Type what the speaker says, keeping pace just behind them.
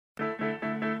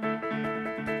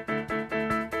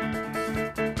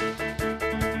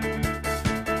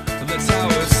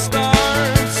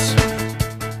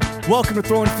Welcome to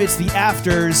Throwing Fits the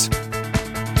Afters. We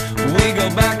go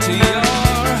back to your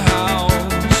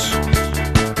house.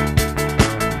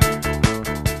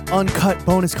 Uncut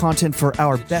bonus content for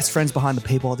our best friends behind the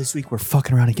paywall. This week, we're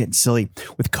fucking around and getting silly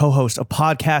with co-host of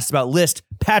podcast about list,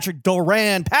 Patrick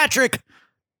Doran. Patrick,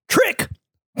 trick.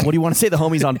 What do you want to say to the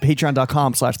homies on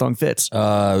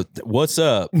patreon.com/throwingfits? What's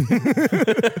up?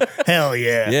 Hell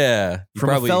yeah. Yeah.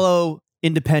 From a fellow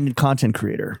independent content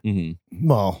creator. Mm-hmm.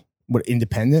 Well, what,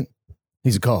 independent?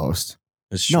 He's a co-host.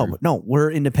 That's true. No, we're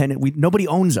independent. Nobody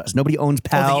owns us. Nobody owns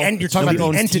PAL. You're talking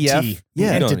about the entity. TF.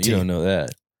 Yeah. You don't know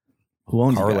that. Who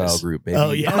owns you Carlisle guys? Group, baby.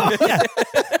 Oh, yeah.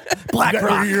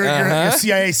 BlackRock. You're a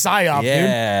CIA psyop, dude.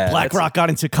 Yeah. BlackRock got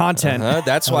into content.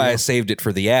 That's why I saved it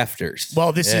for the afters.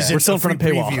 Well, this is We're still in front of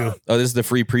free paywall. preview Oh, this is the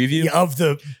free preview? of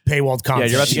the paywalled Yeah,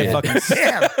 content. you're about to get fucking.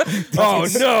 Yeah. Oh,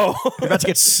 no. You're about to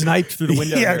get sniped through the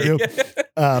window. Yeah, here. dude.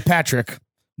 Patrick,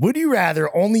 would you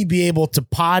rather only be able to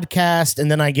podcast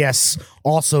and then I guess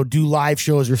also do live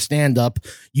shows or stand-up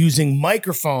using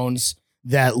microphones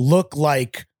that look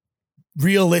like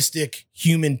realistic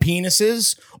human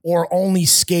penises, or only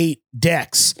skate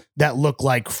decks that look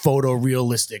like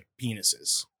photorealistic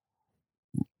penises?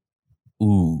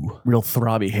 Ooh. Real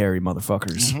throbby, hairy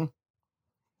motherfuckers. Mhm.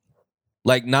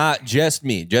 Like, not just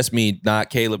me, not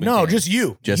Caleb. And No, Cam. just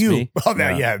you. Just you. me? Oh,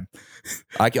 yeah.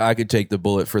 I could take the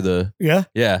bullet for the. Yeah.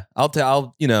 Yeah. I'll do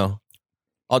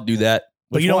that.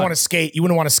 But Which you don't one? want to skate. You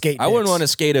wouldn't want to skate. I wouldn't dicks. want to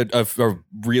skate a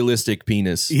realistic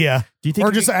penis. Yeah. Do you think?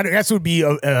 Or you just, I guess it would be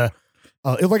like an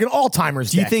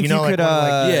Alzheimer's Do you deck, think you like could, one of,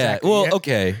 like, Yeah. exactly, Well, yeah.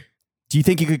 okay. do you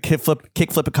think you could kick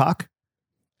flip a cock?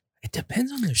 It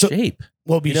depends on the So- shape.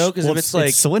 Well, be Because if it's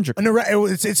like cylindrical.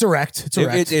 it's erect. It's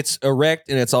erect. It's erect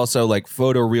and it's also like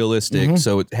photorealistic. Mhm.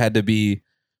 So it had to be.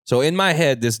 So in my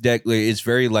head, this deck is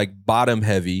very like bottom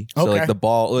heavy. So Okay. like the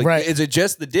ball. Like, Right. Is it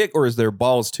just the dick or is there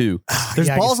balls too? There's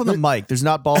Yeah, I balls guess- on the mic. There's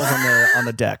not balls on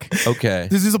the deck. Okay.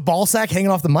 This is a ball sack hanging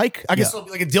off the mic. I guess it'll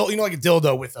be like a dildo, like a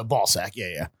dildo with a ball sack.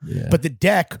 Yeah. Yeah. But the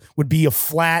deck would be a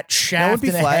flat shaft That would be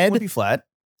and a flat. It head. would be flat.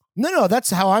 No, that's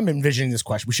how I'm envisioning this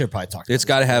question. We should have probably talked. It's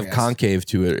about got to this have before, I guess. concave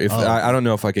to it. If Oh. I don't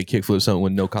know if I could kickflip something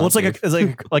with no Well, concave. it's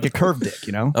like a curved dick,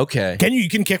 you know. Okay. You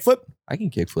can kickflip. I can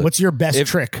kickflip. What's your best If-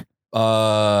 trick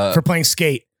for for playing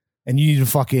skate? And you need to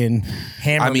fucking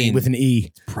hammer me with an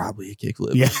E. probably a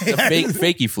kickflip. Yeah. A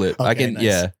fakey flip. I Okay, can. nice.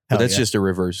 Yeah. Hell But that's yeah. just a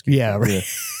reverse. kick. Yeah, right.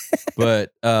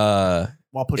 But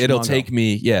While pushing it'll Mongo. take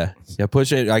me. Yeah.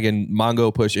 Push it. I can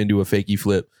Mongo push into a fakey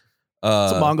flip.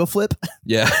 It's a Mongo flip.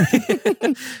 Yeah.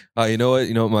 You know what?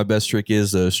 You know what my best trick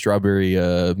is? A strawberry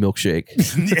milkshake.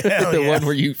 Yeah, The yeah. one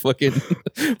where you fucking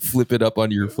flip it up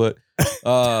onto your foot.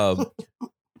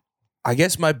 I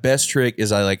guess my best trick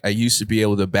is I used to be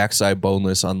able to backside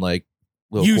boneless on like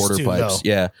little Used quarter to, pipes. though.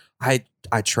 Yeah.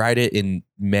 I tried it in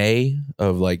May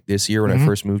of like this year when I Mhm.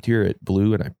 first moved here at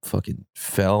Blue, and I fucking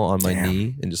fell on my Damn.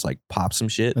 knee and just like popped some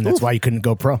shit. And that's why you couldn't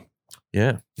go pro. Yeah.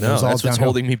 It No, was all that's what's downhill.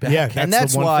 holding me back. Yeah, And the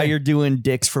that's one why thing. you're doing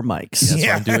dicks for mics. That's why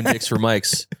Yeah. I'm doing dicks for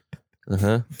mics.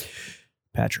 Uh-huh.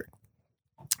 Patrick.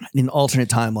 In an alternate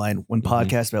timeline, when Mhm.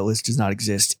 Podcast About List does not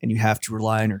exist and you have to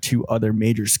rely on your two other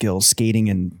major skills, skating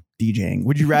and DJing,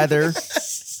 would you rather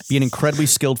be an incredibly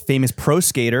skilled, famous pro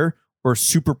skater or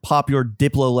super popular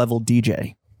Diplo level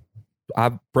DJ?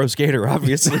 I'm pro skater,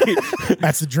 obviously.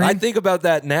 That's the dream. I think about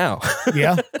that now.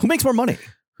 Yeah. Who makes more money?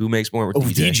 Who makes more with Oh,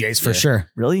 DJ? DJs for Yeah.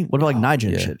 sure. Really? What about like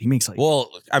Nigel and Yeah. shit? He makes like, Well,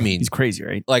 I mean, he's crazy,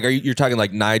 right? like, you're talking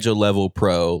like Nigel level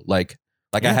pro? Like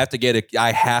Yeah.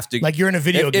 I have to. Like you're in a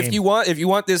video game. If you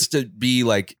want this to be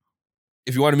like,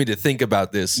 if you wanted me to think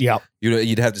about this, Yeah.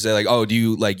 you'd have to say like, oh, do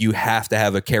you like you have to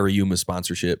have a Cariuma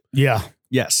sponsorship? Yeah.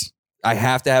 Yes. I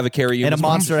have to have a Cariuma And a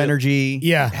Monster sponsorship. Energy.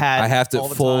 Yeah. Hat I have to all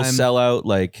the full time. sellout,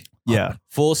 like Yeah.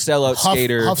 full sellout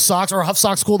skater. Huff socks, or Huff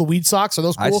socks cool? The weed socks, are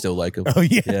those cool? I still like them. Oh,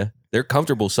 yeah. Yeah, they're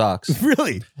comfortable socks.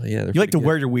 Really? Yeah, they're You like to pretty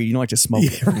wear your weed. You don't like to smoke Yeah,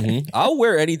 it. right. good. Mhm. I'll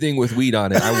wear anything with weed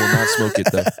on it. I will not smoke it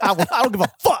though. I don't give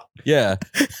a fuck. Yeah.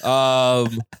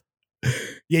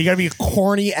 Yeah, you gotta be a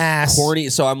corny ass. Corny.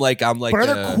 So I'm like But are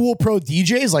there cool pro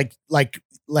DJs? Like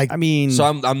I mean, So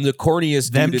I'm the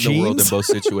corniest Them dude in the world in jeans? both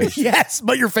situations. yes,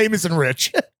 but you're famous and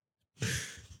rich.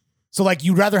 So like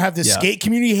you'd rather have the Yeah. skate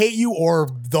community hate you or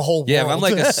the whole Yeah, if world?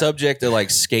 I'm like a subject of like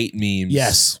skate memes.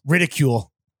 yes,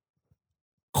 ridicule.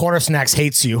 Quarter Snacks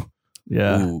hates you.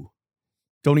 yeah. Ooh.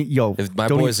 Don't eat, yo. If my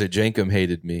don't boys at Jenkum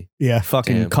hated me. Yeah.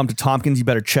 fucking Damn. come to Tompkins, you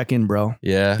better check in, bro.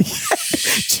 Yeah.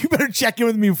 You better check in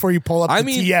with me before you pull up I the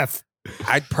mean, TF.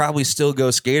 I'd probably still go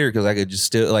skater because I could just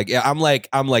still like I'm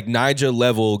like Nigel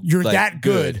level. You're like, that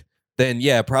good. Then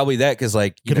yeah, probably that because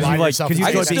like you Could know, lie to like- yourself 'cause you and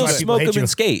I feel can like say still that's why smoke people them hate and you.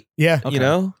 skate. Yeah. Okay. You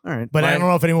know, All right. But I don't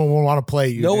know if anyone will want to play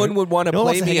you. no dude. one would want to No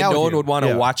one play wants to me, hang and out no with one you. would want to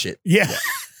Yeah. watch it. Yeah.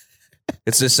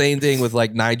 It's the same thing with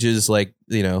like Nigel's, like,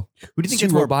 you know, Who do you think too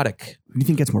gets more? robotic. Who do you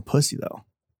think gets more pussy though?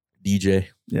 DJ.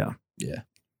 Yeah. Yeah.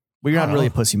 Well, you're I not don't really a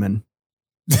know. pussy man.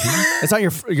 It's not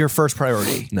your first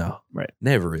priority. No. Right.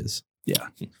 Never is. Yeah.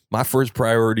 My first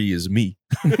priority is me.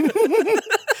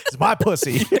 It's my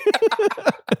pussy.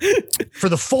 For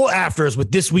the full afters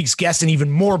with this week's guest and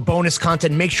even more bonus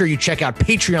content, make sure you check out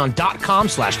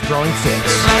patreon.com/throwingfits.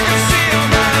 I can see all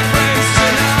my friends